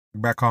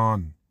Back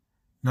on.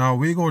 Now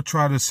we go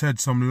try to shed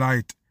some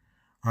light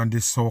on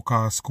this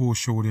so-called school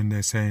shooting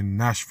they say in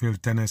Nashville,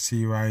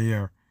 Tennessee right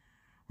here.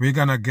 We're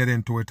gonna get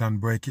into it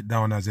and break it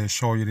down as they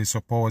show you the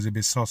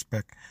supposed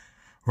suspect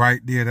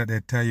right there that they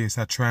tell you it's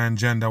a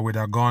transgender with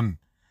a gun.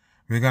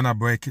 We're gonna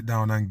break it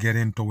down and get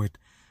into it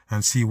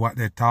and see what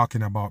they're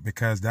talking about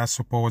because that's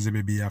supposed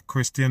to be a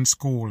Christian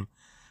school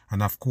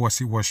and of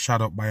course it was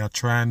shot up by a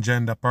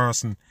transgender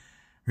person.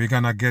 We're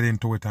gonna get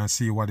into it and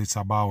see what it's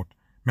about.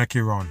 Make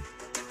it run.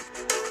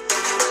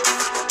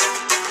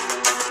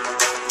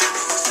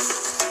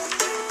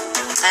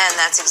 And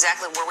that's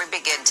exactly where we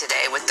begin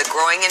today with the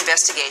growing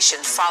investigation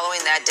following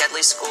that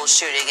deadly school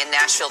shooting in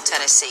Nashville,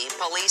 Tennessee.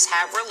 Police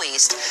have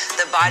released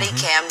the body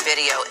cam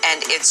video,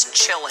 and it's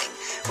chilling.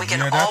 We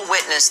can all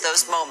witness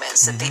those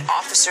moments that the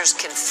officers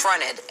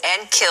confronted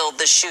and killed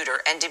the shooter.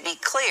 And to be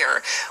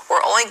clear,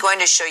 we're only going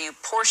to show you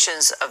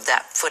portions of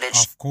that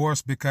footage. Of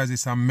course, because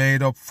it's a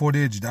made-up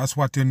footage. That's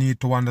what you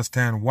need to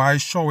understand. Why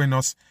showing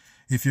us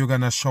if you're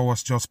going to show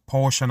us just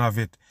portion of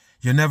it?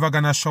 You're never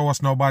going to show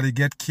us nobody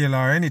get killed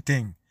or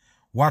anything.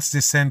 What's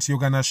the sense you're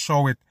going to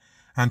show it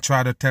and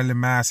try to tell the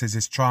masses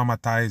it's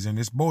traumatizing?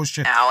 It's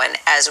bullshit. Now, and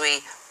as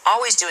we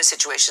always do in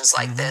situations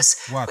like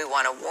this, we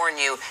want to warn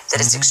you that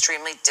it's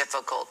extremely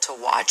difficult to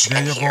watch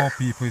and hear. There you go,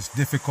 people. It's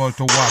difficult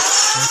to watch.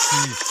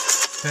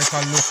 Let's see. Take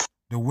a look.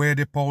 The way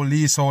the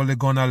police hold the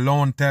gun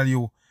alone tell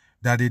you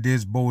that it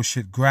is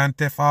bullshit. Grand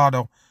Theft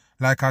Auto,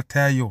 like I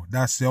tell you,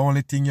 that's the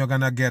only thing you're going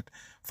to get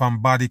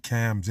from body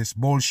cams. It's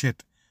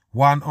bullshit.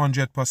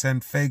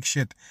 100% fake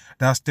shit.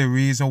 That's the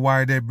reason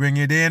why they bring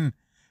it in.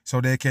 So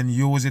they can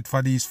use it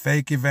for these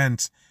fake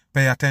events.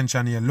 Pay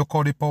attention here. Look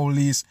how the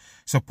police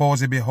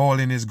supposed to be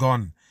holding his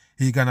gun.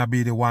 He gonna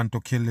be the one to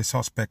kill the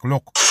suspect.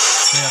 Look.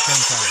 Pay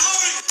attention.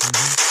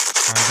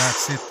 And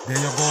that's it. There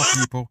you go,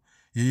 people.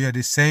 You hear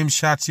the same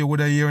shots you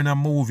would hear in a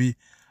movie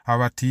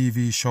or a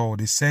TV show.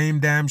 The same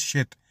damn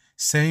shit.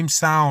 Same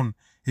sound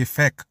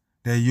effect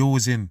they're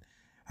using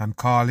and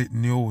call it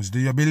news. Do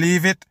you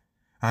believe it?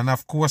 And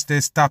of course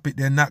they stop it.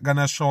 They're not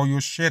gonna show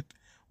you shit.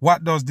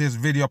 What does this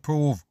video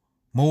prove?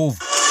 Move.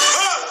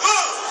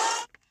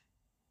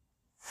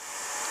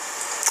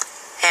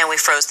 And we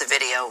froze the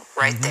video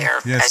right there.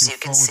 Yes, as you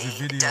can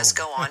see, it does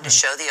go on to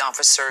show the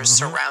officers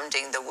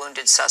surrounding the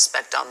wounded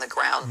suspect on the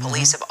ground.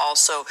 Police have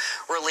also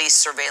released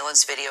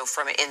surveillance video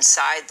from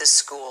inside the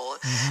school.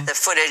 The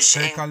footage...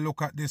 Take a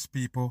look at this,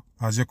 people.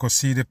 As you can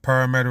see the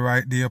pyramid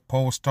right there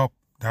post up.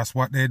 That's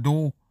what they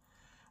do.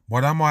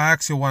 But I'm going to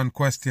ask you one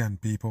question,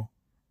 people.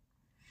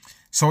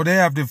 So they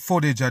have the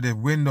footage of the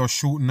window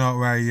shooting out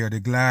right here, the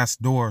glass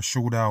door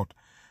shoot out.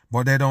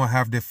 But they don't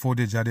have the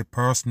footage of the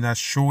person that's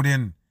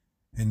shooting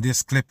in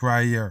this clip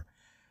right here.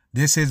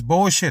 This is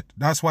bullshit.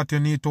 That's what you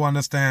need to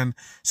understand.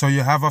 So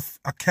you have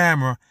a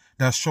camera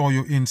that show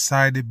you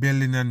inside the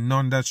building and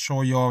none that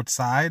show you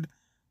outside.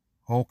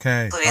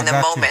 Okay. Including the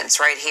moments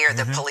right here.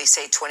 The police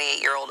say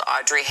 28-year-old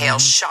Audrey Hale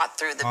shot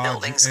through the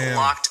building's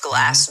locked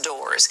glass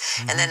doors.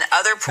 And then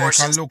other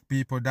portions... Take a look,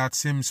 people.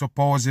 That's him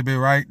supposed to be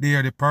right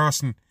there, the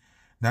person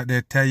that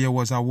they tell you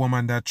was a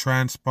woman that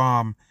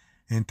transformed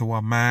into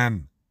a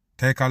man.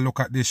 Take a look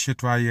at this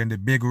shit right here in the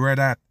big red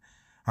hat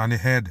on the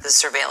head. The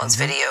surveillance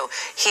video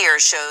here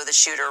show the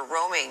shooter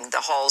roaming the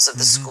halls of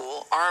the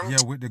school, armed.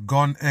 Yeah, with the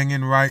gun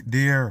hanging right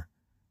there,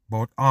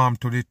 but armed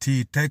to the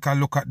teeth. Take a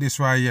look at this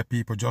right here,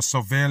 people. Just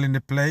surveilling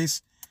the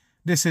place.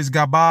 This is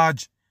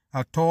garbage.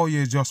 I told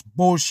you it's just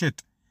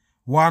bullshit.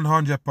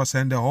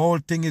 100%. The whole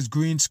thing is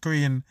green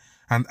screen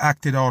and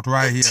acted out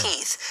right here.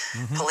 Teeth.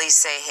 Police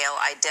say Hale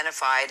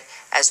identified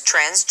as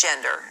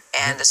transgender,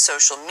 and a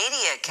social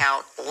media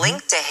account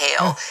linked to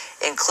Hale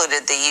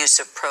included the use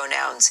of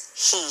pronouns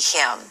he,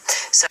 him.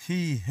 So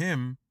he,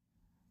 him.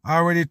 I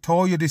already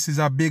told you this is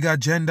a big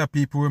agenda,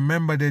 people.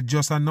 Remember, they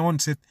just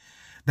announced it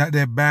that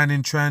they're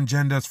banning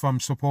transgenders from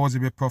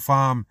supposedly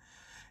perform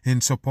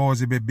in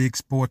supposedly big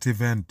sport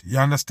event. You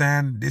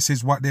understand? This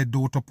is what they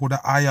do to put an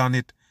eye on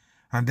it,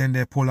 and then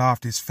they pull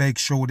off this fake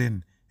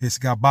shooting. It's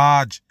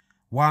garbage.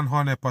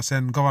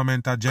 100%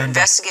 government agenda.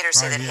 Investigators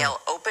say that Hale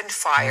opened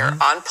fire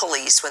on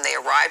police when they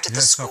arrived at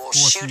the school,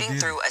 shooting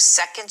through a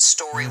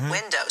second-story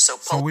window.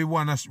 So we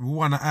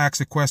wanna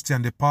ask a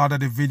question. The part of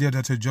the video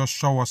that you just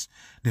show us,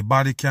 the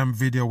body cam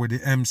video with the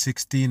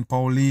M16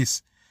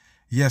 police.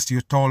 Yes,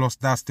 you told us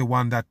that's the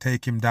one that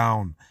take him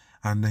down,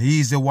 and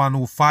he's the one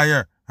who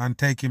fire and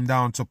take him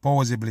down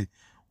supposedly.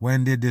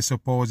 When did they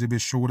supposedly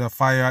shoot a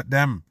fire at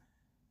them?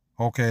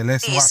 Okay,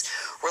 let's watch.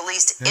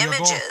 Released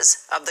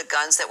images of the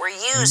guns that were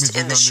used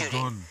in the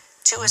shooting.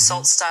 2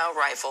 assault-style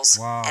rifles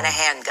and a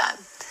handgun.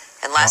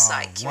 And last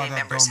night, community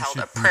members held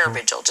a prayer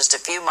vigil just a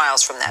few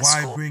miles from that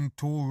school. Why bring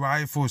 2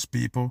 rifles,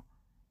 people?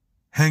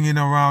 Hanging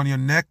around your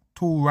neck,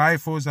 2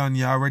 rifles, and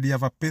you already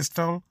have a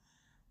pistol?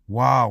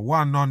 Wow,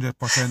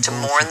 100%. To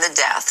mourn the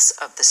deaths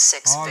of the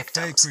 6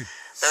 victims.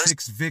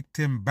 6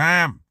 victims,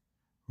 bam!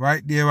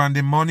 Right there on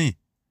the money.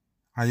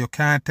 And you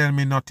can't tell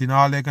me nothing.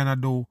 All they're gonna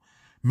do,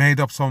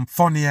 made up some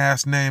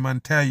funny-ass name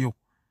and tell you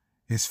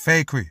it's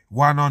fakery.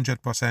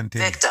 100%.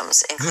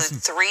 Victims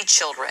include 3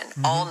 children,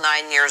 all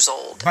 9 years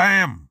old.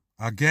 Bam!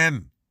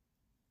 Again,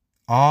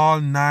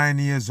 all 9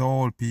 years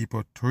old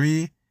people,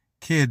 3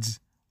 kids,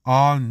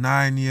 all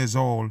 9 years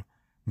old,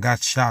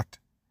 got shot.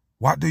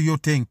 What do you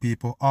think,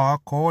 people?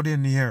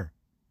 According here.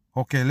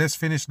 Okay, let's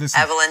finish this.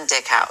 Evelyn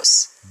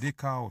Dickhouse.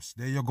 Dickhouse.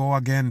 There you go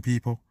again,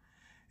 people.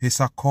 It's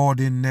a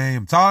coding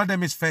name. All of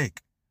them is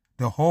fake.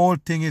 The whole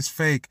thing is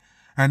fake.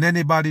 And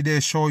anybody they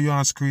show you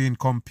on screen,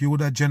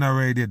 computer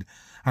generated.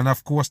 And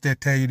of course they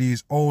tell you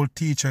these old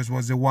teachers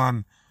was the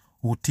one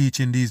who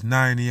teaching these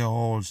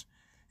 9-year-olds.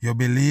 You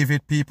believe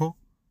it, people?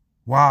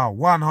 Wow,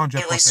 100%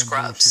 Haley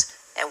Scrubs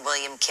bullshit. and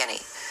William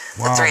Kinney.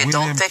 Wow, The 3 adult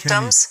William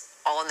victims,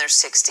 all in their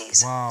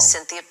 60s. Wow.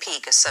 Cynthia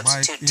Peak, a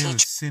substitute Mike Hill,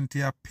 teacher.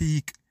 Cynthia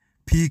Peak.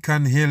 Peak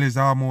and Hill is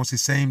almost the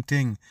same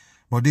thing.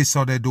 But this is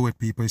how they do it,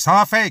 people. It's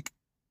all fake.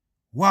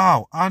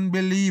 Wow,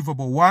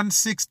 unbelievable.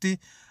 160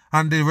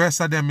 and the rest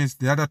of them is,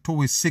 the other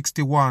 2 is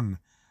 61.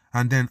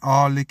 And then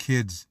all the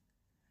kids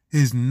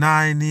is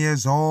 9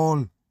 years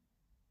old.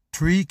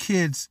 3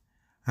 kids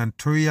and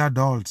 3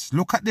 adults.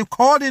 Look at the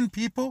coding,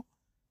 people.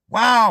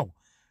 Wow.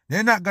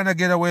 They're not going to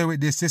get away with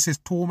this. This is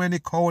too many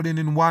coding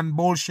in one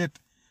bullshit.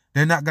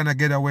 They're not going to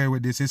get away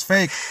with this. It's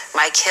fake.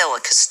 Mike Hill, a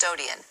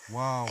custodian.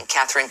 Wow. And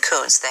Catherine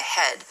Coons, the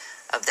head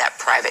of that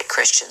private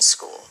Christian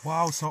school.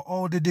 Wow, so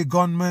how did the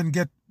gunmen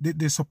get,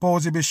 the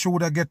supposed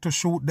shooter get to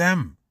shoot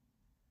them?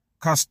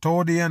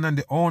 Custodian and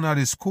the owner of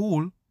the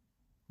school?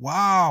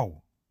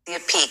 Wow.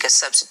 Cynthia Peak, a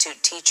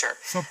substitute teacher.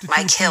 Substitute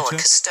Mike Hill, a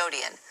teacher.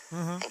 custodian.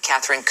 And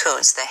Catherine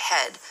Coons, the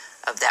head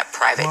of that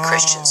private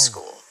Christian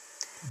school.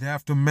 They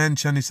have to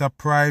mention it's a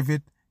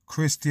private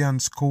Christian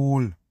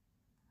school.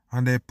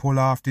 And they pull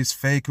off this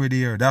fakery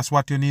here. That's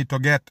what you need to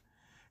get.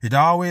 It's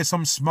always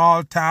some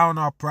small town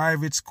or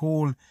private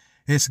school.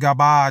 It's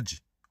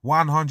garbage.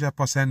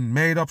 100%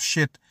 made up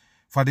shit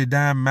for the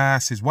damn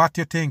masses. What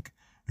you think?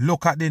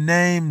 Look at the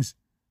names.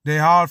 They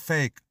all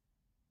fake.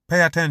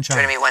 Pay attention.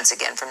 Joining me once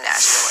again from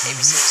Nashville,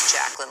 ABC's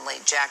Jacqueline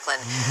Lee.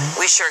 Jacqueline,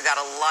 we sure got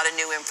a lot of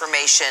new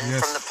information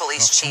from the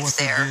police chief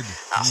there,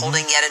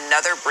 holding yet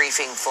another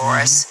briefing for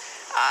us.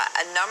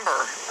 A number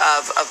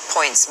of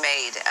points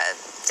made,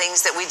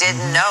 things that we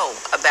didn't know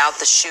about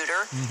the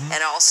shooter,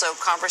 and also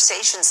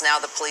conversations now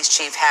the police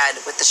chief had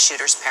with the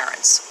shooter's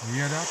parents. You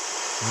hear that?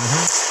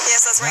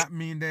 Yes, that's right. That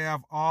means they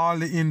have all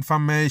the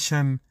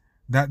information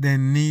that they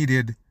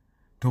needed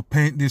to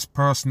paint this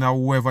person or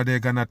whoever they're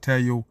going to tell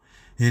you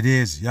it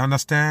is. You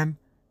understand?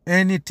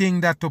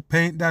 Anything that to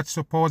paint that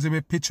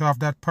supposedly picture of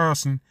that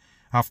person,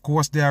 of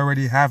course they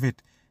already have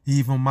it.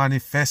 Even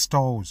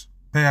manifestos.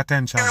 Pay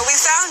attention. We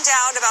found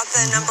out about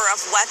the number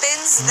of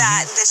weapons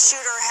that the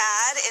shooter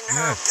had in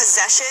her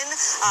possession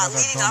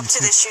leading up to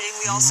the shooting.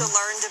 We also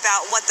learned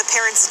about what the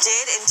parents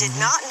did and did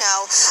not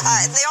know.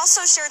 They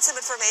also shared some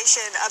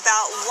information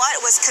about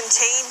what was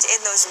contained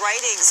in those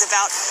writings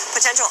about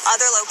potential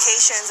other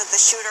locations that the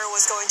shooter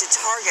was going to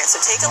target. So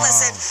take a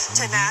listen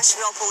to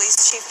Nashville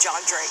Police Chief John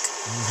Drake.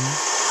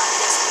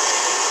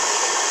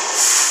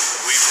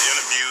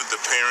 The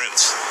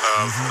parents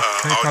of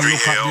Take Audrey a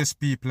look Hale. at these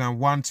people, and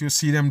once you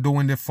see them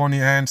doing the funny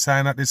hand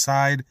sign at the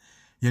side,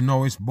 you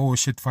know it's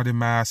bullshit for the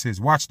masses.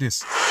 Watch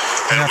this.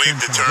 And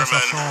we've determined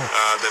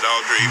that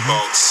Audrey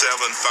bought 7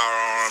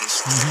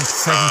 firearms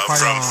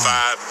from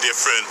 5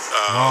 different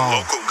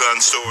local gun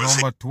stores.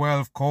 Number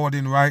 12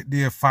 coding right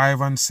there,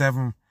 5 and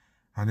 7.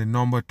 And the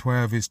number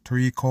 12 is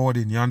 3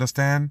 coding. You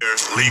understand?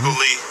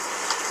 Legally,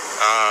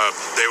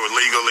 they were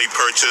legally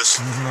purchased.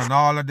 And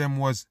all of them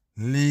was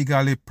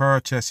legally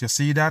purchased. You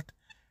see that?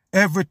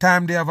 Every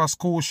time they have a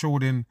school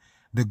shooting,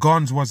 the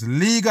guns was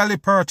legally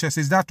purchased.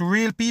 Is that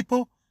real,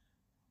 people?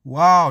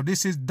 Wow,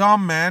 this is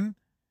dumb, man.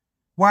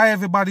 Why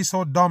everybody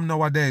so dumb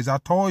nowadays? I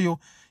told you,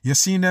 you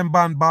seen them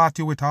bombard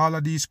you with all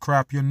of these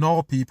crap. You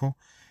know, people,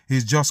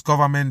 it's just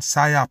government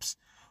psyops.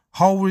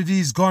 How will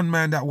these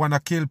gunmen that want to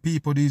kill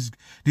people, these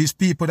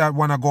people that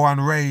want to go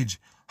and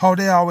rage, how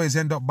they always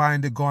end up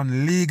buying the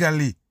gun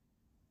legally?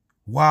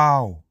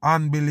 Wow,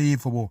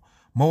 unbelievable.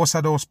 Most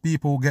of those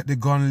people who get the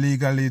gun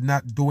legally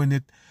not doing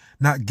it,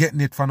 not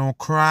getting it for no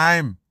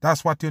crime.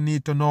 That's what you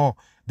need to know.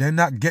 They're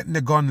not getting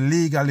the gun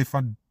legally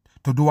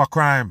to do a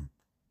crime.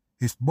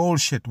 It's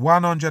bullshit.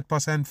 100%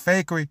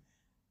 fakery.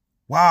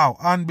 Wow,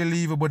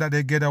 unbelievable that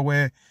they get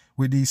away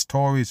with these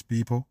stories,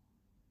 people.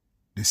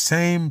 The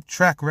same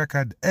track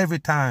record every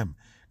time.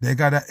 They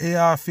got an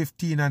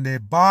AR-15 and they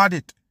bought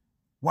it.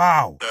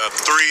 Wow. 3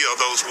 of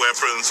those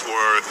weapons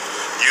were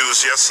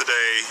used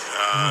yesterday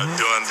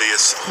during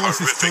this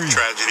horrific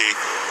tragedy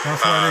That's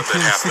why they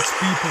killed happened. 6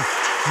 people.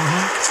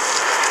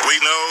 We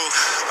know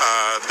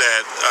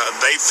that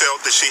they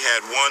felt that she had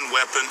 1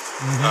 weapon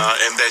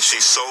and that she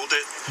sold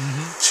it.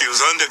 She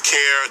was under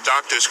care,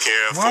 doctor's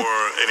care, for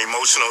an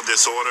emotional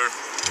disorder.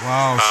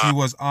 Wow, she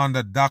was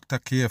under doctor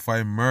care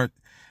for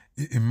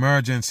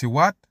emergency.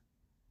 What?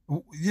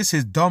 This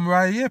is dumb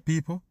right here,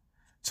 people.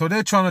 So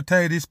they're trying to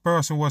tell you this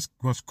person was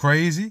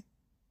crazy?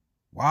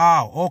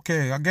 Wow,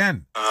 okay,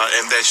 again.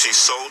 And that she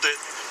sold it.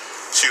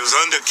 She was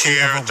under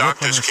care,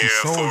 doctor's care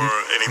for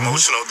an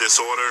emotional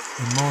disorder.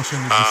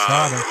 Emotional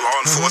disorder. Law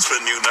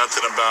enforcement knew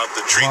nothing about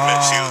the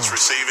treatment she was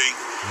receiving.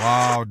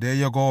 Wow, there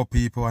you go,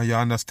 people, and you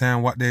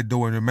understand what they're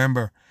doing.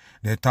 Remember,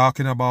 they're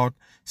talking about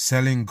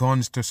selling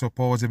guns to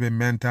supposedly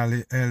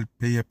mentally ill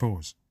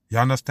people. You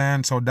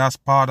understand? So that's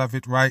part of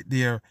it right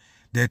there.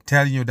 They're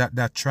telling you that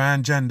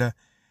transgender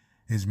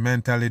is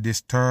mentally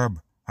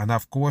disturbed. And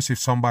of course, if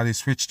somebody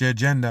switched their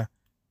gender,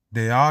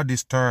 they are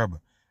disturbed.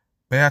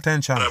 Pay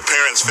attention. Her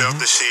parents felt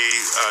that she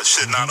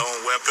should not own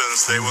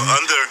weapons. They were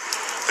under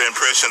the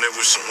impression that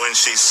when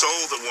she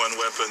sold the one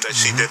weapon that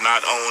she did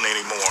not own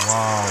anymore.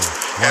 Wow.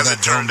 As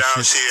it turned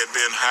out, she had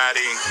been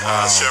hiding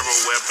several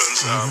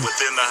weapons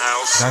within the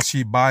house. That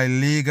she buy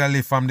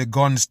legally from the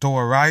gun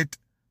store, right?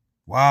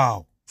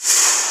 Wow.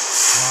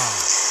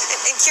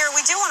 And Kira,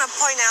 we do want to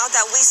point out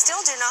that we still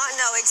do not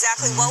know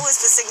exactly what was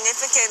the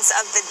significance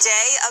of the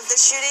day of the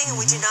shooting.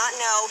 We do not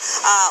know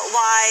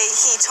why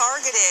he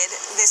targeted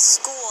this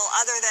school,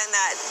 other than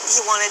that he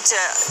wanted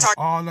to target.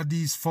 All of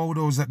these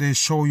photos that they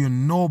show you,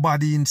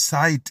 nobody in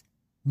sight.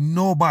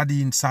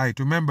 Nobody in sight.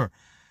 Remember,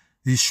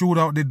 he shoot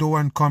out the door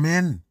and come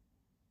in.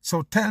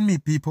 So tell me,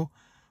 people,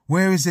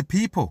 where is the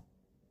people?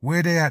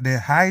 Where they at? They're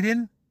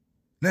hiding?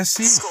 Let's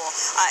see. School.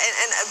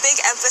 And a big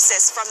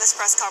emphasis from this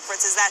press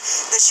conference is that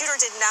the shooter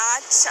did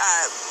not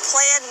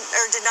plan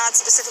or did not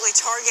specifically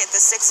target the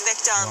 6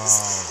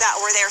 victims that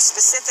were there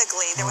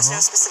specifically. There was no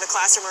specific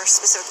classroom or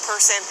specific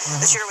person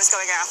the shooter was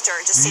going after.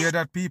 Just you hear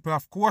that, people?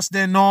 Of course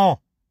they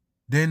know.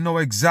 They know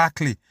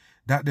exactly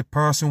that the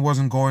person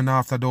wasn't going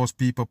after those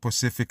people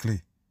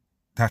specifically.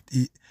 That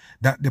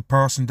the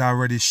person that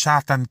already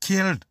shot and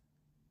killed.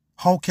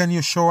 How can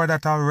you show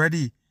that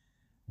already?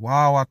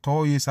 Wow, I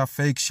told you it's a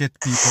fake shit,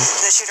 people.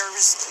 The shooter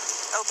was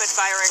open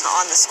firing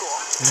on the school.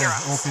 Yeah,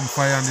 open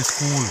fire on the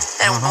school.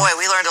 And boy,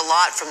 we learned a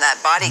lot from that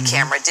body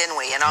camera, didn't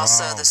we? And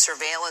also the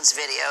surveillance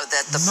video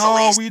that the police...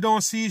 No, we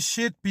don't see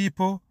shit,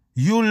 people.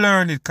 You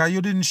learn it, because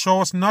you didn't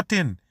show us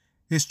nothing.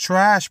 It's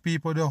trash,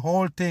 people. The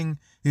whole thing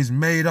is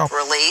made up.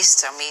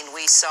 Released. I mean,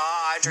 we saw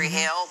Audrey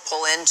Hale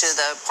pull into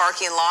the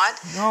parking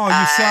lot. No,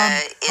 you saw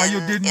him, and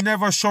you didn't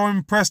never show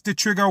him press the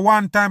trigger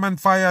one time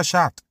and fire a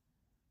shot.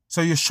 So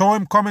you show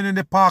him coming in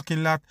the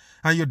parking lot,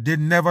 and you did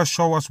never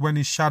show us when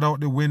he shot out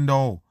the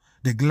window,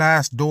 the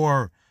glass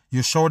door.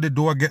 You showed the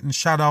door getting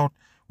shot out.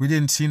 We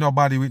didn't see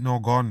nobody with no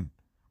gun.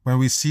 When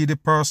we see the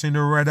person in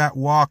the red hat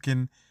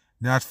walking,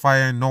 not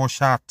firing no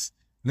shots.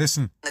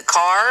 Listen. The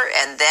car,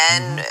 and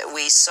then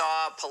we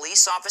saw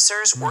police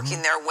officers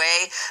working their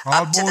way All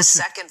up to the bullshit.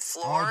 second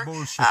floor,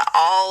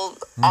 All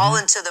all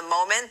into the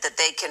moment that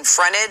they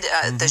confronted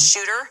the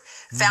shooter.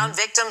 Found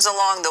victims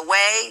along the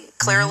way,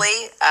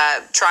 clearly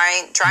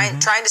trying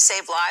to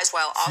save lives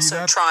while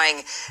also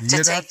trying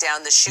to take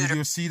down the shooter. Did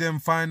you see them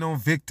find no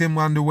victim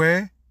on the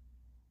way?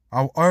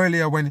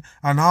 Earlier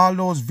and all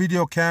those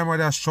video cameras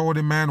that show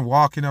the man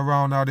walking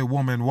around or the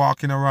woman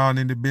walking around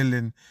in the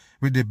building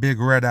with the big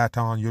red hat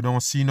on, you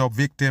don't see no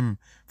victim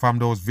from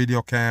those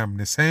video cam.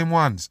 The same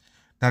ones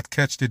that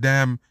catch the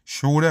damn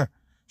shooter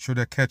should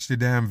have catch the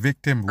damn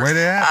victim. Where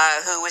they at?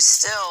 Who was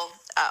still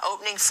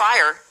opening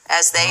fire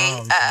as they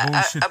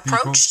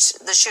approached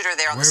the shooter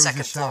there on the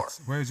second floor.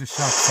 Where's the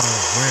shot fired?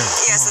 Where?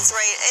 Yes, that's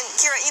right. And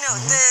Kira, you know,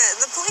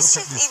 the police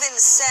chief even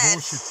said,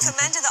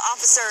 commended the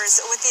officers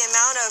with the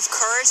amount of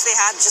courage they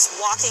had just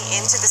walking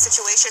into the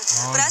situation.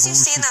 But as you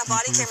see in that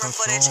body camera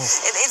footage,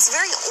 it's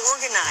very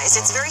organized.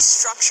 It's very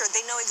structured.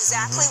 They know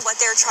exactly what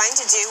they're trying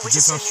to do, which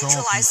is to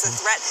neutralize the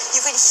threat.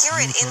 You can hear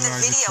it in the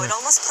video. It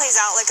almost plays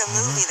out like a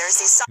movie. There's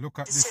these signs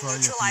to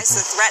neutralize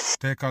the threat.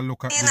 Take a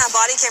look at in that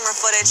body camera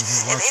footage,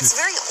 it's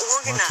very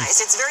organized.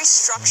 It's very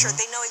structured.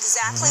 They know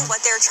exactly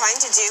what they're trying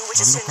to do,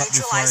 which is to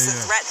neutralize the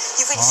threat.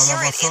 You can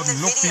hear it in the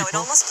video. It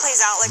almost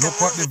plays out like a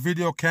movie. Look what the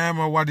video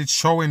camera, what it's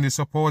showing, the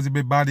supposed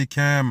body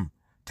cam.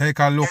 Take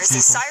a look, There's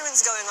these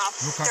sirens going off.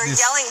 They're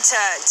yelling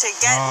to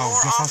get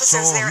more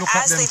officers there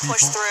as they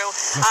push through,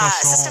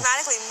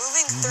 systematically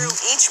moving through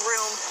each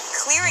room,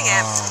 clearing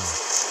it.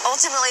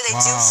 Ultimately, they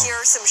do hear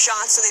some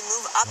shots, so they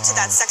move up to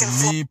that second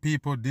floor. To me,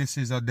 people, this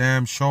is a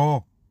damn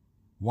show.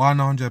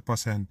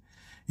 100%.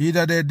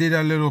 Either they did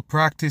a little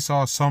practice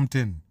or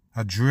something,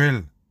 a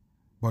drill.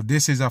 But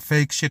this is a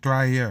fake shit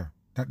right here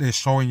that they're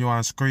showing you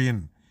on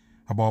screen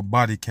about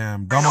body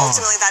cam. And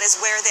ultimately, that is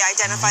where they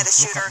identify the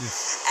shooter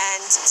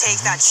and take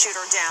that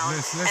shooter down.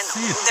 Let's and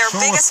see it. their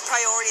Show biggest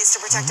priority is to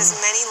protect as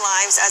many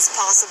lives as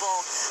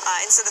possible.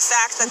 And so the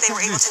fact that they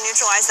were able to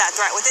neutralize that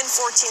threat within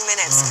 14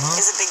 minutes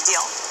is a big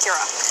deal.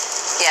 Kira.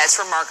 Yeah,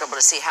 it's remarkable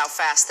to see how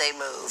fast they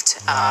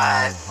moved.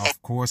 Of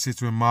course,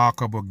 it's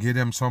remarkable. Give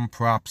them some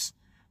props.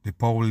 The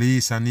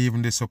police and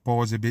even the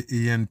supposed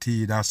ENT,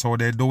 that's how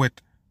they do it.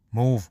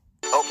 Move.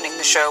 Opening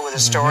the show with a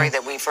story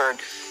that we've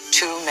heard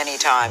too many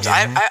times.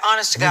 I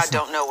honest to God,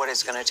 don't know what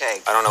it's going to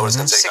take. I don't know what it's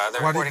going to take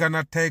either. What it's going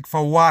to take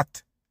for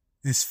what?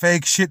 It's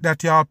fake shit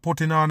that y'all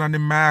putting on the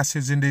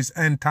masses in these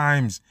end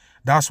times.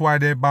 That's why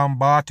they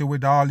bombard you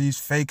with all these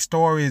fake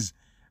stories.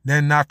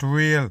 They're not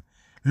real.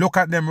 Look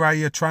at them right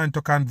here trying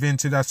to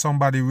convince you that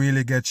somebody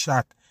really gets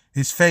shot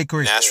It's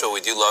fakery. Nashville,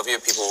 we do love you.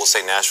 People will say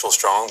Nashville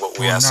strong, but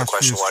we ask the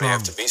question, why do you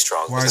have to be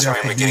strong? Because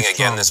we're beginning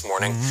again this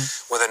morning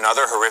with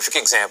another horrific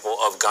example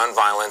of gun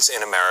violence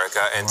in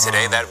America. And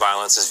today that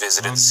violence has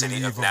visited the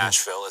city of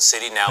Nashville, a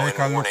city now in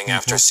mourning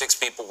after 6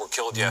 people were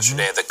killed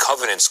yesterday at the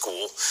Covenant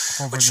School,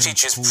 which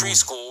teaches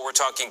preschool. We're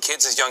talking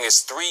kids as young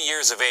as 3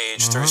 years of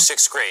age through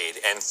 6th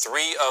grade. And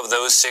 3 of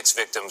those 6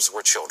 victims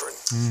were children.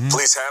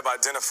 Police have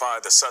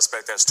identified the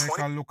suspect as 20.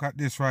 Take a look at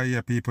this right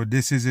here, people.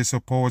 This is a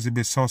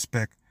supposed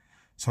suspect.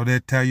 So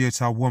they tell you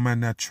it's a woman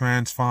that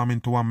transformed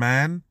into a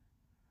man?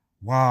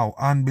 Wow,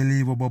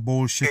 unbelievable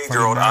bullshit.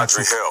 8-year-old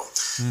Audrey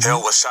Hill.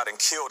 Hill was shot and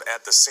killed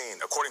at the scene.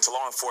 According to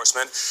law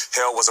enforcement,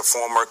 Hill was a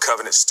former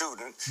Covenant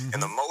student,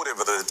 and the motive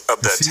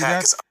of the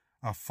attack is...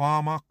 A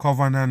former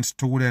Covenant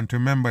student.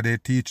 Remember, they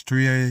teach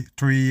 3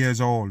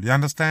 years old. You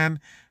understand?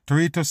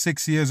 3 to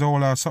 6 years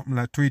old or something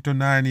like 3 to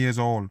 9 years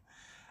old.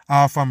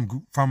 Or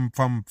from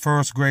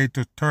 1st grade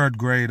to 3rd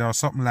grade or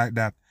something like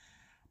that.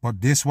 But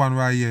this one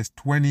right here is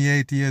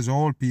 28 years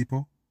old,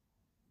 people.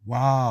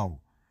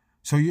 Wow.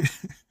 So you...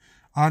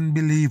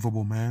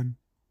 Unbelievable, man.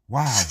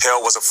 Wow.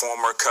 Hill was a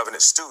former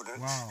Covenant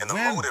student, and the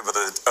motive of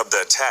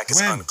the attack is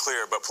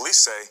unclear, but police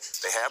say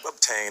they have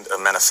obtained a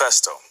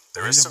manifesto.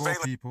 There is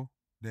surveillance. People.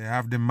 They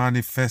have the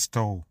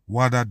manifesto.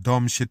 What a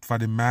dumb shit for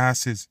the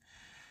masses.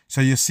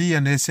 So you see,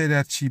 and they say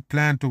that she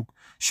planned to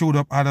shoot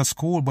up at a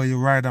school, but you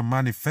write a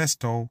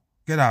manifesto.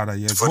 Get out of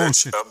here.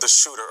 Footage of the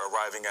shooter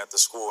arriving at the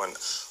school, and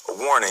a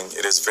warning,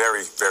 it is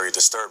very, very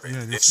disturbing.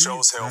 Yeah, it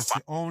shows Hill... That's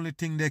the only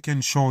thing they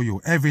can show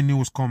you. Every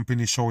news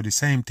company show the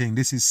same thing.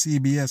 This is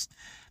CBS.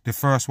 The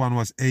first one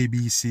was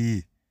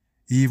ABC.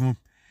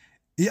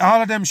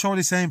 All of them show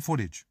the same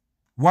footage.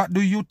 What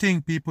do you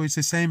think, people? It's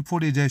the same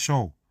footage they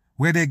show.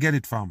 Where they get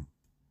it from?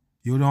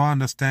 You don't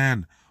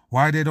understand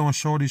why they don't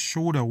show the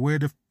shooter. Where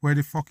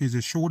the fuck is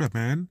the shooter,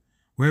 man?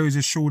 Where is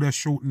the shooter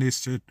shooting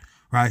this shit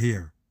right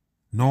here?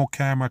 No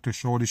camera to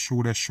show the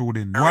shooter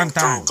shooting. One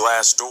time. Through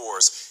glass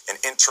doors and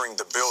entering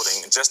the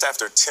building just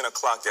after 10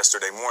 o'clock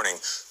yesterday morning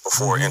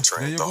before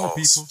entering the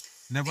halls.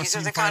 These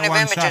are the kind of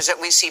images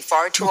that we see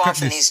far too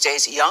often these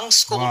days. Young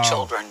school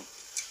children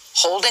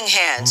holding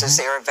hands as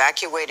they are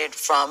evacuated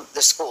from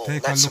the school.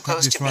 That's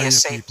supposed to be a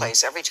safe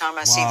place. Every time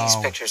I see these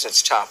pictures,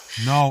 it's tough.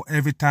 No,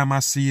 every time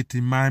I see it,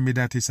 remind me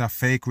that it's a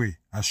fakery.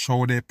 A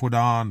show they put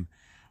on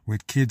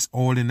with kids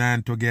holding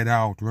hand to get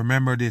out.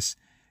 Remember this?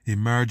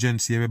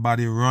 Emergency,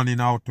 everybody running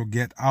out to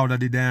get out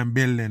of the damn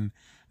building.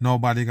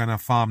 Nobody gonna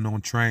farm no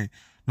train,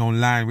 no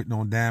line with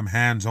no damn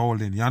hands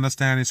holding. You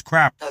understand? It's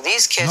crap. No,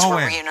 these kids were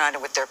reunited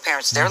with their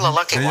parents. They're the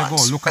lucky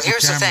ones. But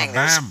here's the thing.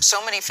 There's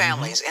so many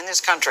families in this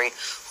country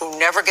who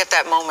never get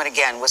that moment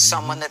again with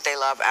someone that they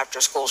love after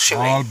school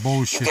shooting. All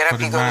bullshit. You get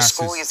up, you go to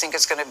school, you think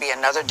it's going to be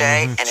another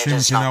day, and it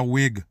is not. In a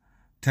wig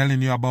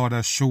telling you about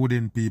a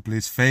shooting, people.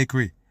 It's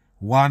fakery.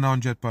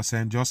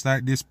 100%. Just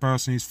like this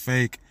person is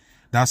fake.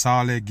 That's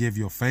all they give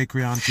you,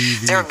 fakery on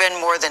TV. There have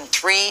been more than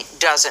 3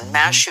 dozen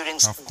mass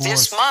shootings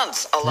this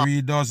month alone.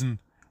 3 dozen.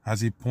 As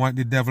he point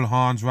the devil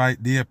horns right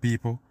there,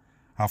 people.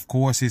 Of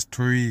course it's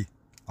 3.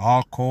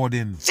 All called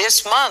in.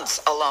 This month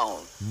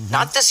alone.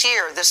 Not this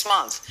year, this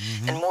month.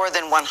 And more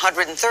than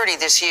 130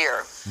 this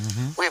year.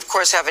 We, of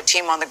course, have a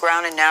team on the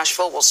ground in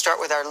Nashville. We'll start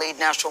with our lead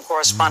national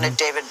correspondent,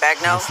 David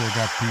Bagno.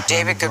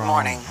 David, good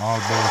morning. All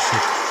bullshit.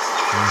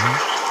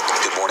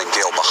 Good morning,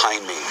 Gail.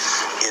 Behind me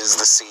is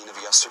the scene of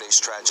yesterday's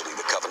tragedy,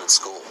 the Covenant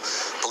School.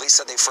 Police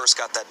said they first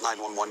got that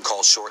 911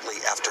 call shortly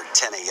after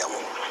 10 a.m.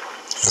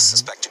 The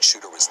suspected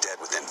shooter was dead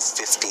within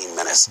 15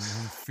 minutes.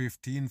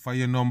 15 for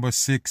your number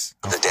 6.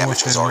 The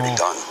damage was already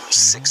done.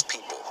 6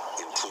 people,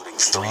 including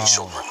 3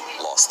 children,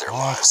 lost their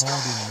lives.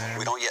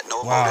 We don't yet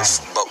know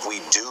motive, but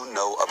we do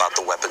know about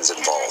the weapons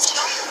involved.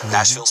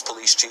 Nashville's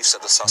police chief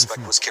said the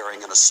suspect was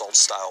carrying an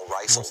assault-style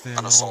rifle,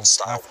 an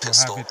assault-style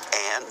pistol,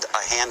 and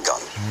a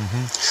handgun.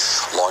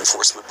 Law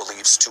enforcement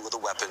believes 2 of the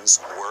weapons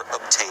were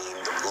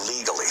obtained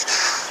legally.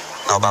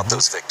 Now about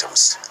those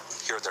victims.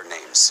 Here are their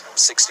names.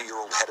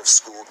 60-year-old head of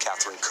school,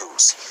 Catherine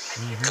Coos.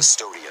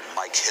 Custodian,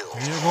 Mike Hill.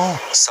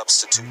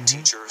 Substitute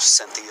teacher,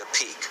 Cynthia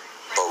Peak.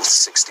 Both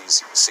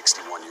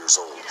 61 years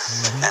old.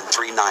 And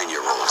 3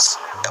 9-year-olds,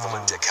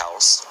 Evelyn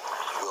Dickhouse,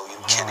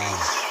 William Kinney,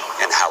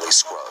 and Hallie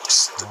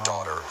Scruggs, the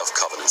daughter of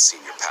Covenant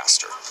senior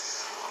pastor.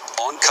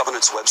 On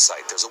Covenant's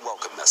website, there's a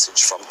welcome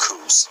message from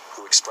Coos,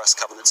 who expressed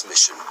Covenant's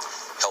mission,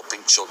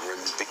 helping children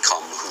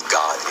become who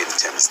God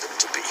intends them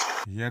to be.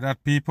 You hear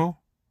that, people?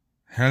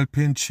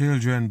 Helping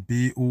children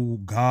be who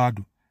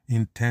God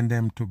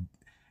intended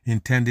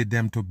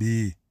them to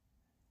be.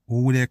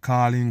 Who they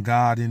calling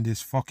God in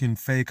this fucking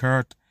fake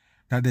earth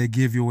that they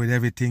give you with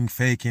everything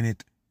fake in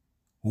it.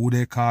 Who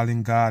they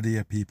calling God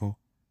here, people?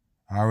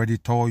 I already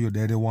told you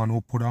they're the one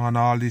who put on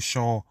all this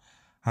show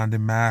and the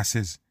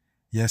masses.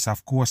 Yes,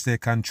 of course they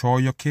control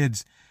your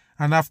kids.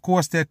 And of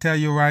course they tell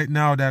you right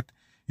now that,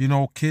 you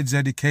know, kids'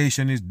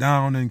 education is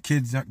down and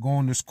kids not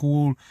going to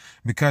school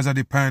because of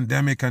the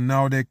pandemic, and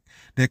now they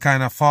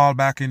kind of fall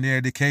back in their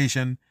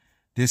education.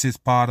 This is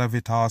part of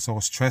it also.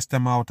 Stress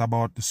them out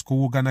about the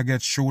school gonna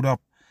get shoot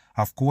up.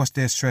 Of course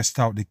they're stressed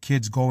out. The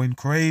kids going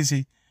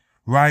crazy.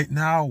 right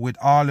now with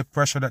all the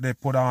pressure that they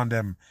put on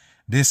them.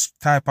 This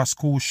type of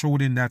school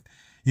shooting that,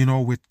 you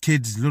know, with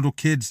kids, little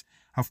kids,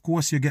 of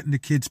course you're getting the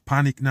kids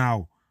panic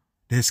now.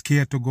 They're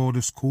scared to go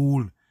to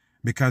school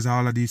because of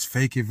all of these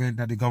fake events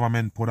that the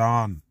government put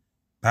on.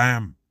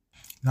 Damn.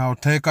 Now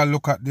take a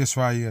look at this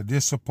right here.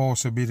 This is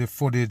supposed to be the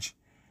footage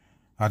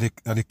of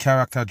the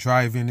character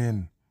driving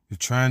in. The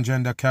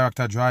transgender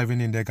character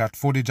driving in. They got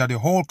footage of the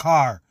whole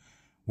car.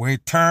 Where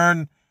it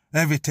turn,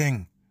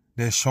 everything.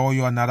 They show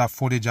you another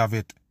footage of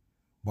it.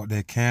 But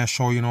they can't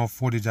show you no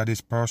footage of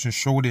this person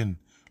shooting.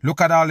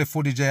 Look at all the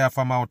footage they have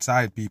from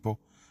outside, people.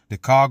 The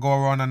car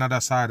go around another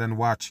side and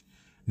watch.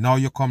 Now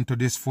you come to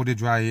this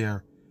footage right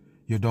here.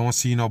 You don't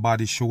see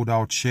nobody shoot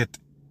out shit.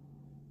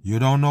 You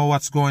don't know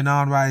what's going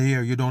on right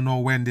here. You don't know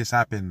when this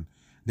happened.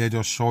 They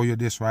just show you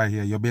this right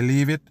here. You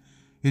believe it?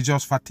 It's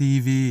just for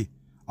TV.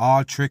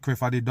 All trickery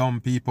for the dumb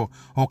people.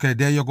 Okay,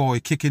 there you go. You're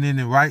kicking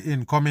in, right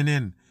in, coming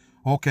in.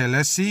 Okay,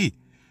 let's see.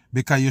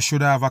 Because you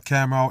should have a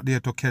camera out there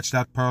to catch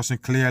that person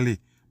clearly.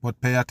 But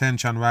pay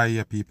attention right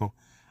here, people.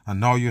 And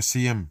now you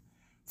see him.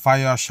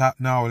 Fire a shot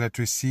now. Let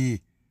me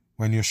see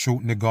when you're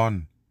shooting the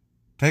gun.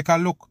 Take a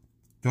look.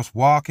 Just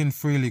walking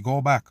freely.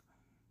 Go back.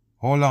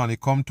 Hold on. He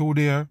come to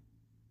there.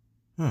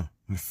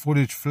 The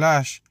footage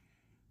flash.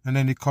 And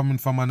then he coming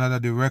from another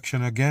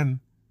direction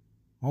again.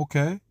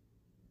 Okay.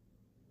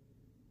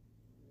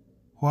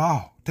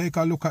 Wow. Take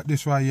a look at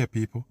this right here,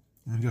 people.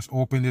 And just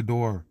open the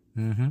door.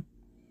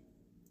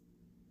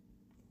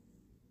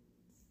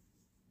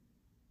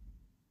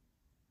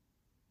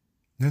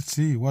 Let's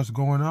see what's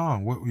going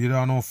on. You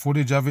don't know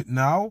footage of it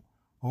now?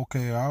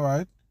 Okay, all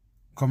right.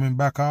 Coming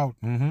back out.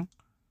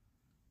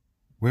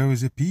 Where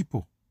is the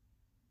people?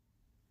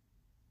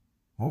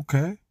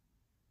 Okay.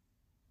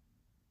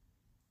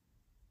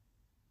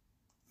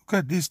 Look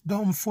at this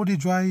dumb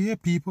footage right here,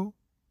 people.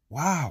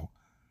 Wow.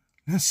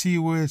 Let's see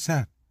where it's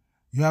at.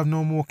 You have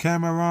no more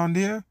camera around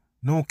there?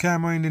 No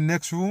camera in the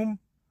next room?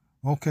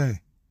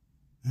 Okay.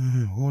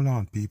 Hold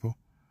on, people.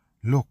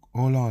 Look,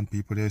 hold on,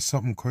 people. There's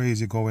something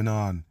crazy going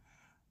on.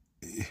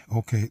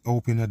 Okay,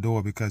 open the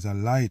door because a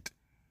light.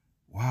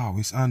 Wow,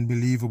 it's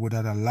unbelievable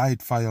that a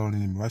light fire on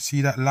him. I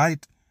see that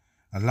light?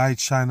 A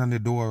light shine on the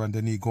door and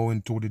then he go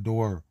into the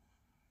door.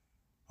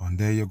 And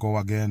there you go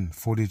again.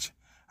 Footage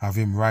of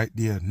him right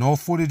there. No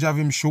footage of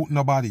him shooting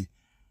nobody.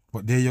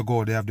 But there you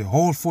go. They have the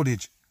whole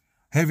footage.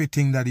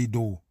 Everything that he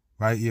do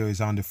right here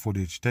is on the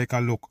footage. Take a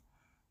look.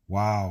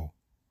 Wow.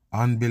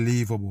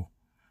 Unbelievable.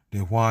 They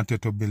want you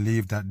to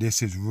believe that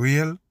this is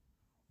real.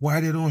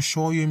 Why they don't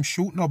show you him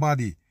shoot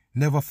nobody?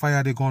 Never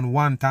fire the gun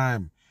one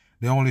time.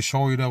 They only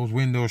show you those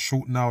windows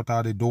shooting out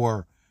of the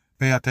door.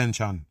 Pay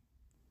attention.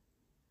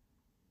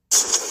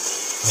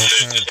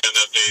 Okay.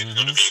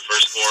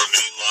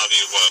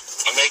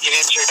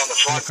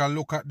 Take a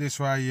look at this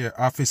right here.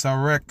 Officer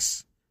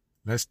Rex.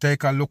 Let's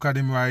take a look at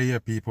him right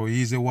here, people.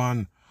 He's the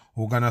one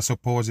who gonna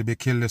supposedly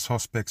kill the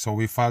suspect. So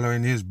we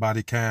following his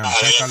body cam.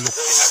 Take a look.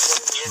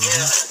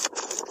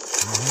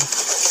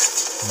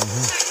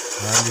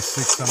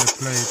 96 on the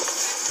plate.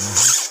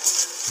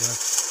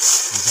 Yes.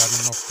 You got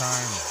enough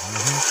time.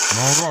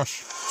 No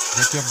rush.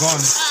 Get your gun.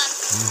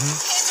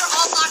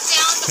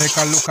 Take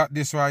a look at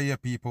this right here,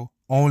 people.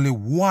 Only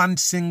one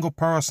single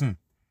person.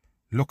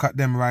 Look at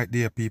them right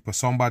there, people.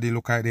 Somebody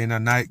look at them in a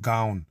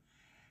nightgown.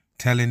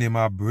 Telling him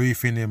or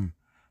briefing him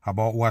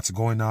about what's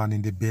going on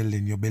in the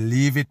building. You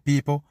believe it,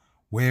 people?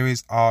 Where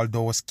is all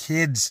those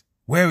kids?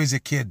 Where is the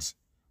kids?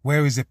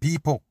 Where is the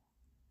people?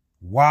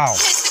 Wow.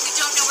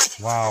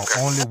 Wow.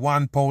 Only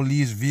one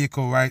police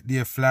vehicle right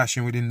there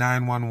flashing with the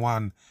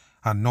 911.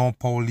 And no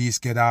police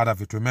get out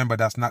of it. Remember,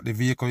 that's not the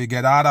vehicle you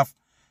get out of.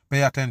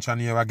 Pay attention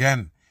here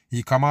again.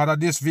 He come out of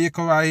this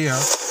vehicle right here.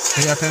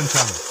 Pay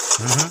attention.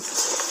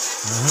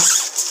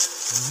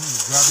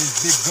 Grab his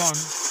big gun.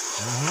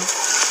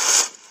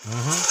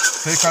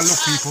 Take a look,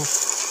 people.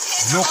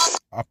 Look,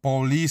 a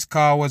police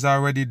car was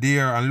already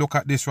there. And look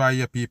at this right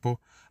here, people.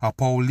 A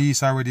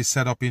police already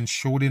set up in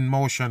shooting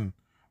motion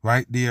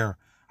right there.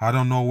 I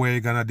don't know where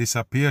you're going to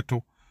disappear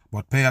to.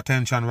 But pay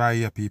attention right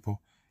here,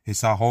 people.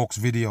 It's a hoax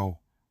video.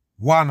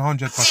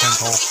 100%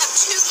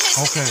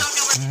 hoax. Okay.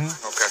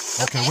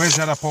 Okay, where's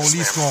the other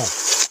police go?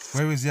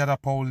 Where is the other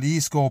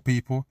police go,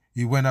 people?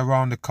 He went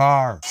around the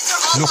car.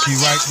 Look, he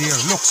right there.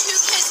 Look.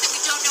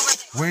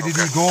 Where did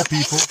he go,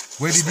 people?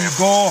 Where did he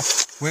go?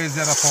 Where's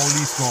the other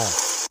police go?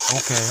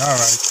 Okay, all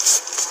right.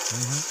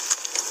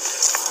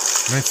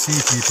 Let's see,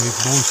 people.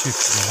 It's bullshit.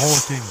 The whole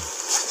thing.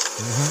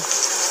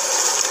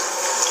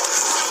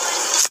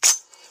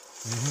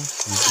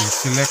 You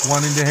select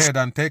one in the head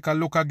and take a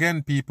look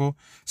again, people.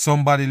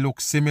 Somebody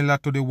looks similar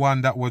to the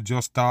one that was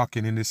just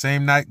talking in the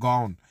same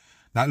nightgown.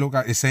 That look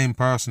like the same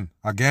person.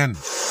 Again.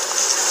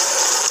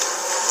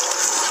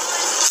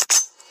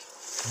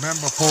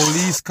 Remember,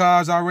 police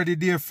cars already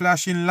there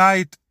flashing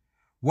light.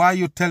 Why are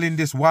you telling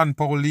this one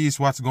police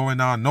what's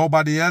going on?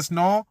 Nobody else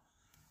know?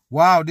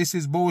 Wow, this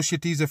is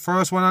bullshit. He's the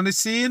first one on the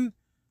scene?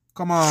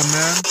 Come on,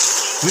 man.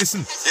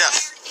 Listen. Yeah.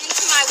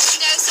 Into my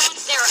window,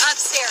 they're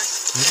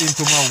upstairs.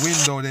 Into my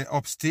window, they're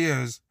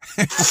upstairs.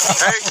 Hey.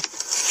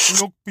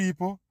 Look,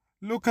 people.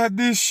 Look at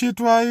this shit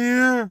right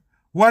here.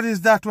 What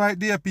is that right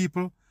there,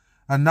 people?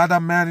 Another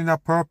man in a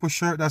purple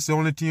shirt. That's the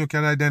only thing you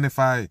can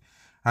identify.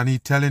 And he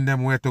telling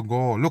them where to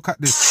go. Look at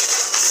this.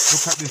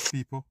 Look at this,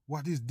 people.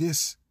 What is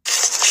this?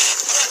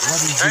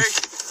 What is this?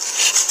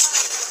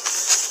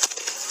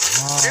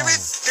 Wow. Give me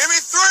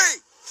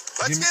 3.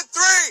 Let's get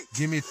 3.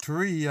 Give me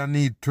 3. I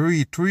need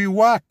 3. 3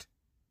 what?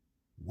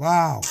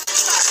 Wow.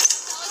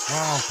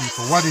 Wow,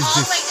 people. What is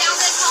this? Right down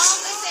this hall,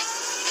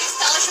 it's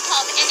fellowship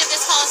hall. The end of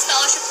this hall is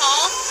fellowship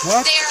hall.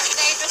 What? They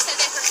just said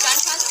they heard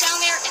gunshots down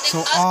there. And then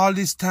So all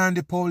this time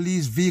the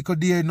police vehicle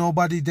there,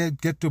 nobody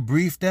did get to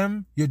brief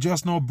them? You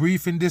just no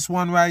briefing this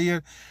one right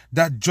here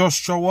that just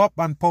show up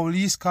and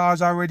police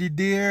cars already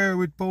there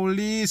with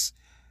police.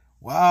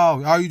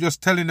 Wow. Are you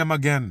just telling them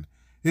again?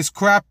 It's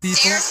crap,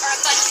 people.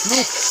 Look.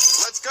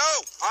 Let's go.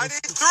 I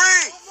need 3.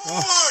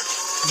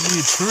 You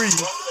need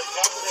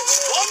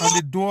 3. And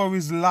the door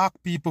is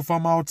locked, people,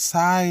 from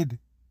outside.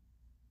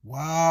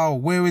 Wow.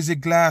 Where is the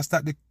glass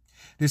that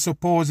they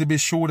supposedly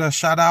should have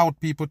shut out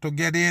people to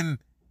get in?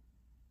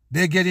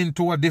 They get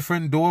into a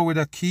different door with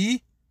a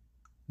key?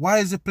 Why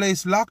is the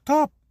place locked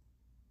up?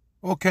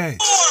 Okay.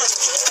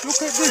 Look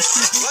at this,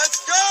 people. Let's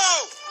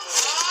go.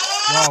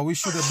 Wow, we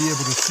should be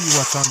able to see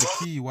what's on the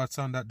key, what's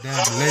on that damn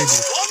label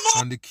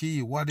on the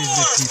key. What is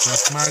it, people? A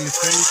smiley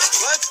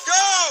face? Let's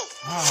go.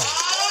 Wow.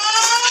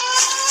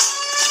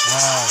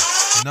 Wow.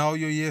 Now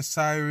you hear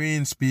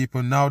sirens,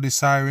 people. Now the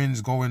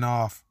sirens going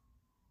off.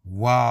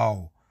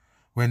 Wow.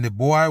 When the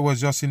boy was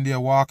just in there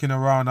walking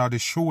around, or the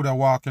shooter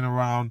walking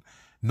around,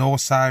 no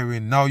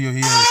siren. Now you hear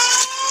it.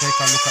 Take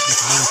a look at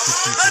this bullshit,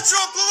 people.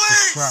 Metro Police.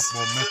 This crap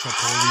about Metro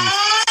Police.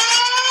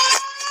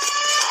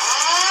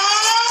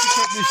 Look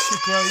at this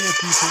shit right here,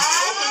 people.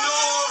 Open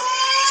door.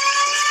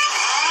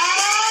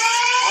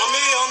 On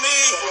me.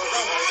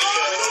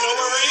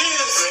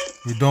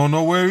 We don't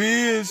know where he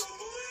is.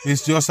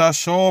 It's just a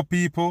show,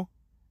 people.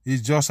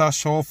 It's just a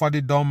show for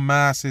the dumb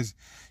masses.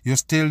 You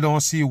still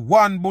don't see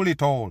one bullet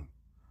hole.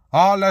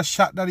 All the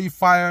shot that he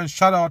fired and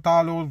shot out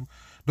all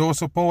those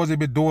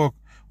supposedly door.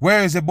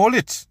 Where is the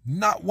bullet?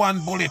 Not one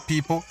bullet,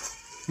 people.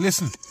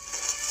 Listen.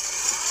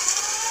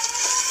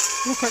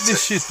 Look at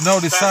this shit. Now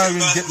the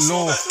sirens get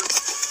low.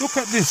 Look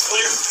at this.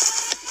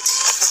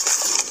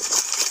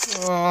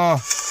 Look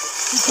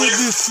at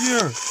this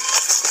here.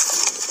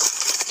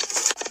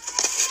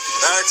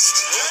 Next.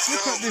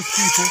 Look at this,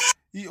 people.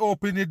 He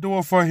opened the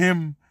door for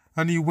him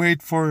and he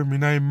wait for him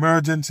in an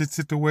emergency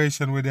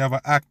situation where they have an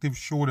active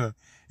shooter.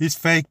 It's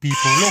fake,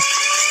 people. Look.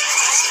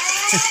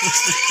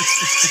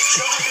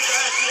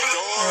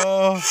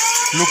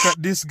 Look at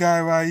this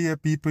guy right here,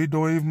 people. He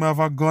don't even have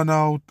a gun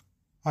out.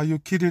 Are you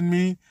kidding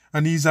me?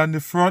 And he's on the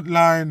front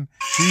line.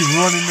 He's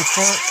running the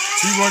front.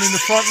 He's running the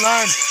front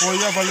line. Oh,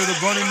 you have a little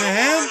gun in the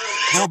hand?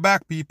 Go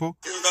back, people.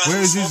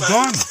 Where is his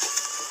gun?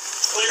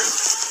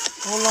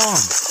 Hold on.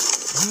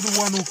 You're the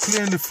one who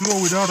clearing the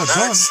floor without a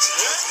gun. Let me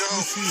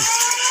see.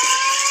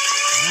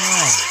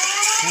 Wow.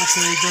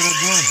 Okay, he got a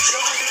gun.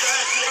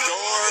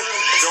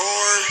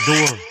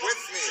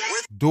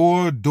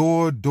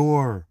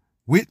 Door.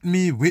 With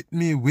me.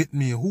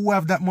 Who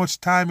have that much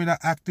time in an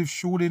active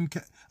shooting?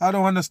 I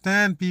don't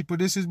understand, people.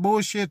 This is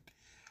bullshit.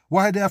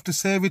 Why they have to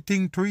say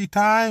everything 3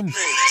 times?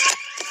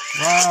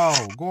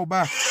 Wow. Go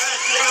back.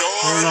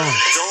 Hold on.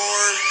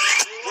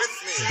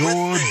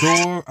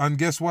 Door. And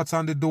guess what's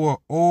on the door?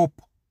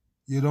 Ope.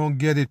 You don't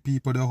get it,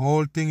 people. The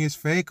whole thing is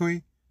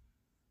fakery.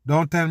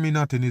 Don't tell me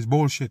nothing. It's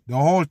bullshit. The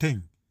whole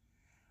thing.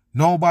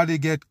 Nobody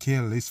get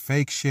killed. It's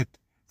fake shit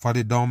for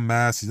the dumb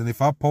masses. And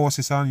if I post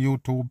this on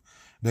YouTube,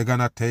 they're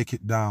gonna take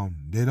it down.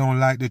 They don't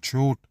like the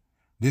truth.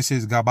 This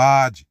is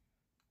garbage.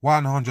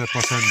 100%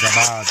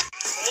 garbage.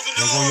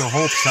 There go your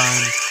hope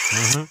sign.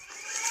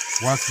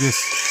 What's this?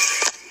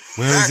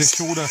 Where is the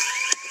shooter?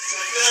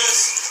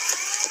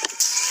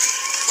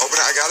 Open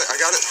it. I got it. I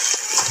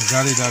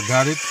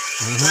got it.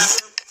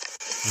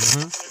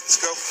 Let's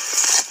go.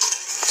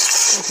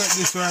 Look at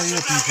this right here,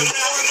 people.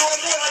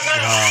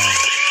 Wow.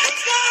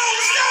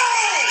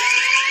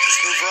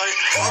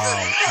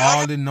 Wow.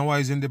 All the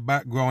noise in the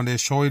background. They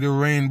show you the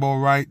rainbow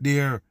right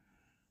there.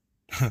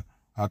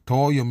 I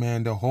told you,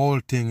 man, the whole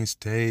thing is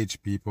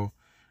staged, people.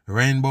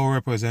 Rainbow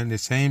represent the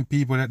same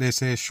people that they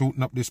say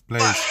shooting up this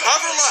place.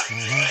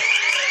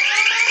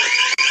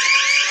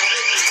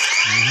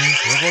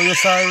 There go your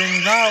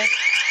siren now.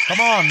 Come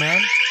on,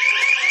 man.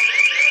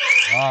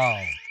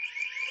 Wow.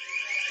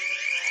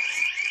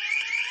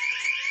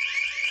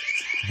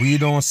 We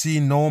don't see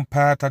no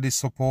part of the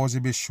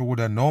supposedly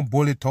shooter, no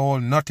bullet hole,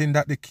 nothing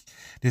that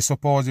the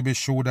supposedly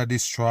shooter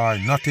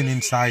destroyed, nothing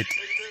in sight.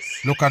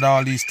 Look at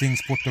all these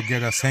things put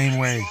together, same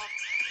way.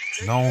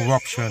 No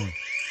eruption.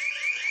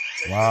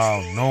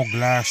 Wow, no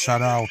glass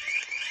shut out.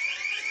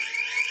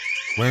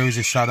 Where is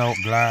the shut out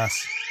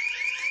glass?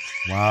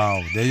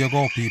 Wow, there you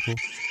go, people.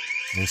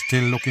 They're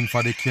still looking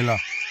for the killer.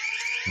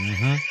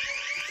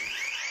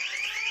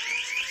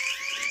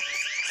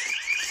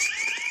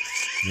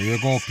 There you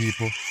go,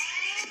 people.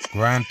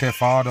 Grand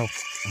Theft Auto. It's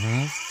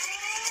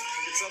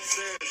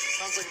upstairs.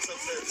 Sounds like it's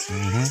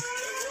upstairs.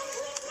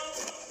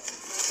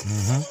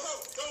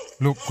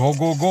 Look, go,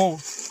 go, go.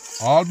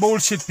 All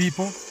bullshit,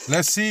 people.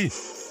 Let's see.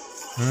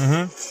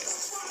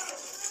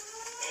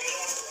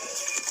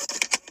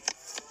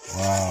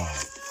 Wow.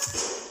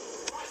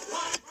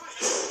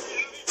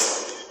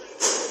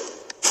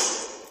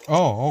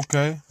 Oh,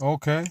 okay,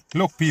 okay.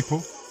 Look,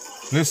 people.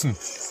 Listen.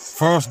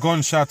 First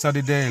gunshots of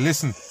the day.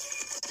 Listen.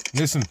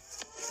 Listen.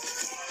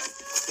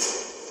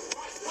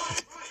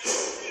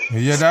 You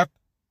hear that?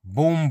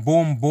 Boom,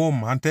 boom,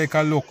 boom. And take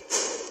a look.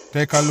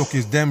 Take a look.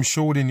 It's them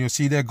shooting. You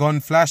see their gun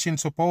flashing,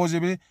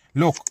 supposedly?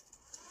 Look.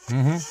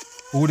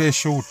 Who they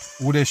shoot?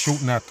 Who they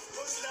shooting at?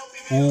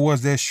 Who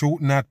was they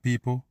shooting at,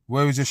 people?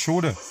 Where is the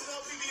shooter?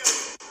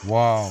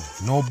 Wow.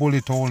 No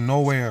bullet hole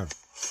nowhere.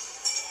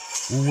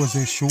 Who was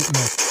they shooting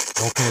at?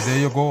 Okay, there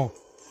you go.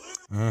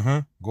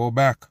 Go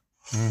back.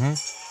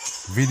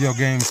 Video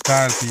game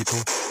style, people.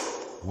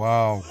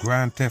 Wow.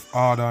 Grand Theft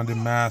Auto on the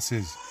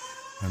masses.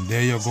 And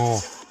there you go.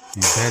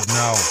 He's dead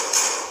now.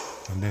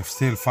 And they're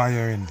still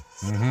firing.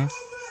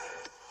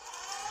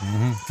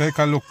 Take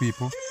a look,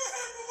 people.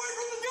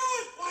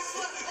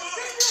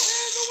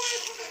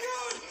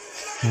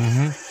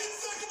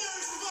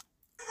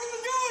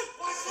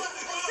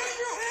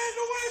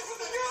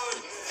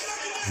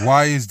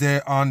 Why is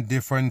they on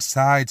different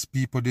sides,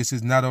 people? This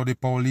is not how the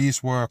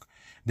police work.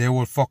 They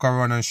will fuck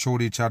around and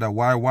shoot each other.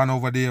 Why one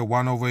over there,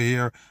 one over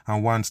here,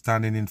 and one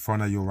standing in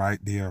front of you right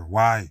there?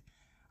 Why?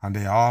 And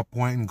they all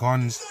pointing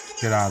guns.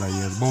 Get out of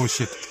here. It's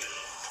bullshit.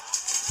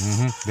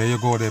 There you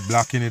go. They're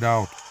blocking it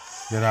out.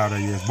 Get out of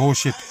here. It's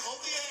bullshit.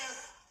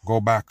 Go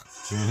back.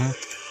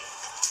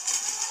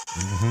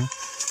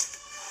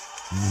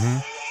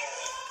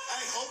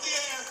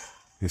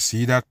 You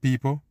see that,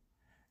 people?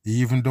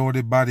 Even though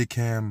the body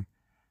cam,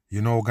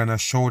 gonna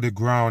show the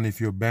ground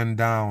if you bend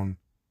down,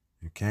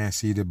 you can't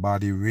see the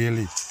body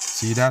really.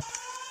 See that?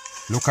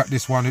 Look at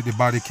this one with the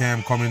body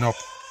cam coming up.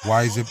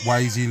 Why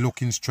is he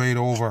looking straight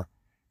over?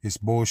 It's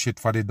bullshit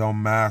for the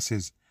dumb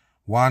masses.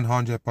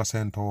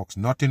 100% hoax.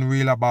 Nothing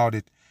real about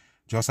it.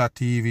 Just a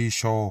TV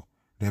show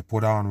they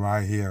put on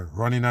right here.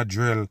 Running a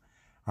drill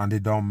on the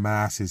dumb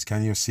masses.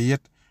 Can you see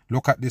it?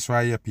 Look at this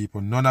right here,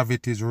 people. None of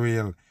it is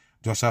real.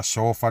 Just a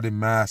show for the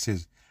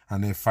masses.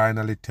 And they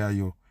finally tell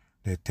you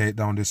they take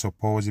down the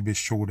supposed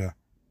shooter.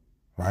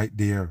 Right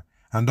there.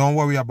 And don't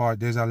worry about it.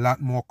 There's a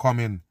lot more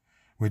coming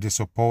with the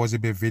supposed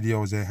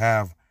videos they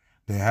have.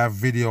 They have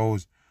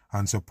videos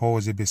on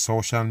supposed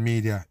social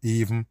media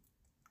even.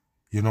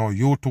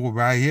 YouTube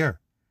right here.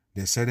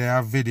 They say they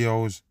have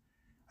videos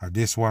of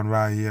this one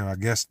right here. I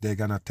guess they're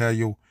going to tell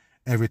you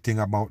everything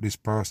about this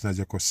person. As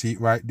you could see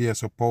it right there,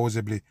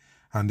 supposedly,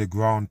 on the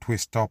ground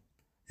twist up.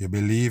 You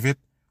believe it?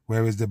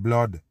 Where is the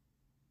blood?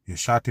 You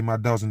shot him a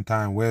dozen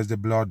times. Where's the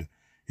blood?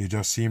 You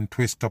just see him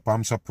twist up.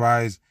 I'm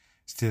surprised.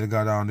 Still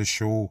got on the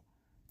shoe.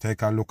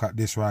 Take a look at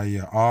this right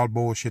here. All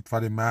bullshit for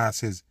the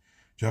masses.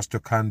 Just to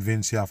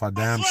convince you of a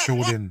damn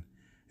shooting.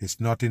 It's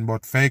nothing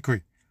but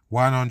fakery.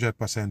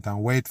 100%.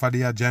 And wait for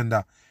the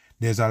agenda.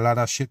 There's a lot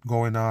of shit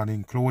going on,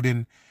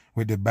 including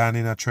with the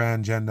banning of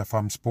transgender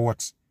from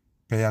sports.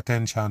 Pay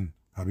attention.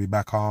 I'll be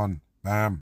back on. Bam.